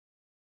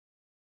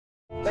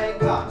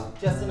Bangkok,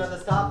 just another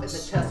stop in the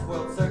chess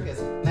world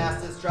circus.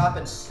 Masters drop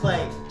and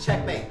play,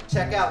 checkmate,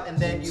 check out, and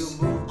then you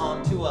move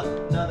on to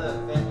another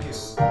venue.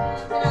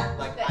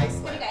 Like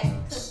Iceland. Guys,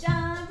 so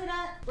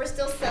we're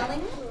still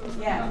selling.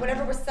 Yeah.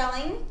 Whatever we're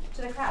selling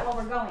to the crowd while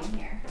we're going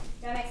here. Does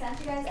that make sense,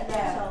 you guys? And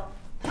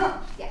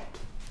Yeah. Yeah.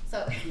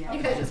 So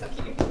you guys are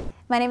so cute.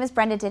 My name is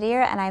Brenda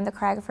Didier, and I'm the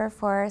choreographer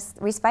for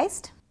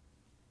Respiced.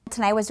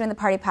 Tonight I was doing the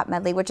Party Pop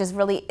medley, which is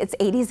really, it's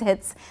 80s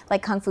hits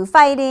like Kung Fu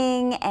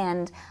Fighting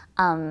and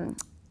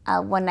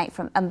One Night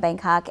from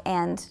Bangkok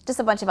and just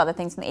a bunch of other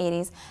things from the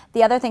 80s.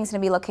 The other thing's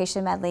going to be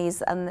location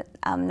medleys.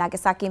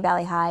 Nagasaki and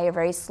Valley High are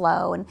very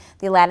slow, and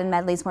the Aladdin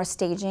medley is more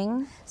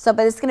staging. So,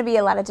 but it's going to be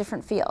a lot of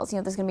different feels. You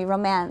know, there's going to be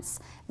romance,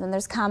 and then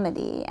there's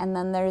comedy, and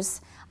then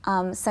there's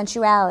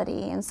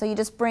sensuality. And so you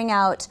just bring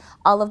out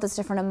all of those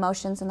different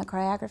emotions in the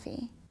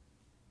choreography.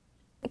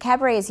 The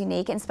cabaret is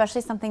unique, and especially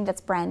something that's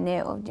brand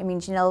new. I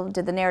mean, Janelle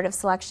did the narrative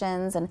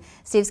selections, and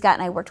Steve Scott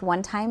and I worked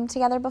one time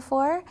together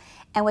before.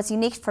 And what's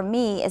unique for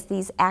me is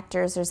these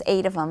actors, there's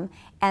 8 of them,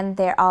 and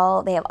they have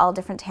all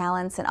different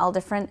talents and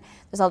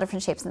there's all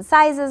different shapes and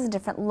sizes and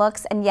different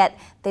looks, and yet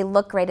they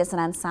look great as an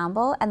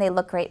ensemble and they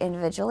look great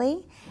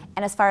individually.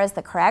 And as far as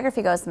the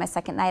choreography goes, my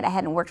second night, I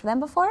hadn't worked with them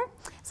before.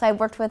 So I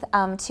worked with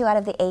 2 out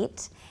of the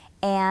 8,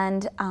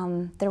 and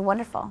they're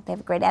wonderful. They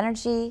have great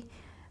energy.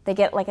 They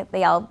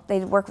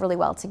work really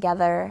well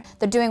together.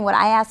 They're doing what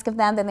I ask of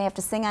them, then they have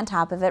to sing on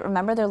top of it,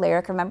 remember their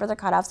lyric, remember their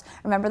cutoffs,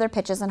 remember their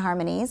pitches and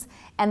harmonies,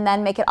 and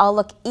then make it all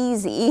look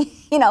easy,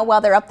 you know,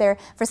 while they're up there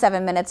for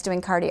 7 minutes doing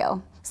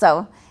cardio.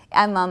 So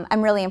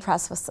I'm really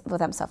impressed with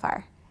them so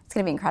far. It's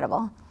gonna be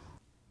incredible.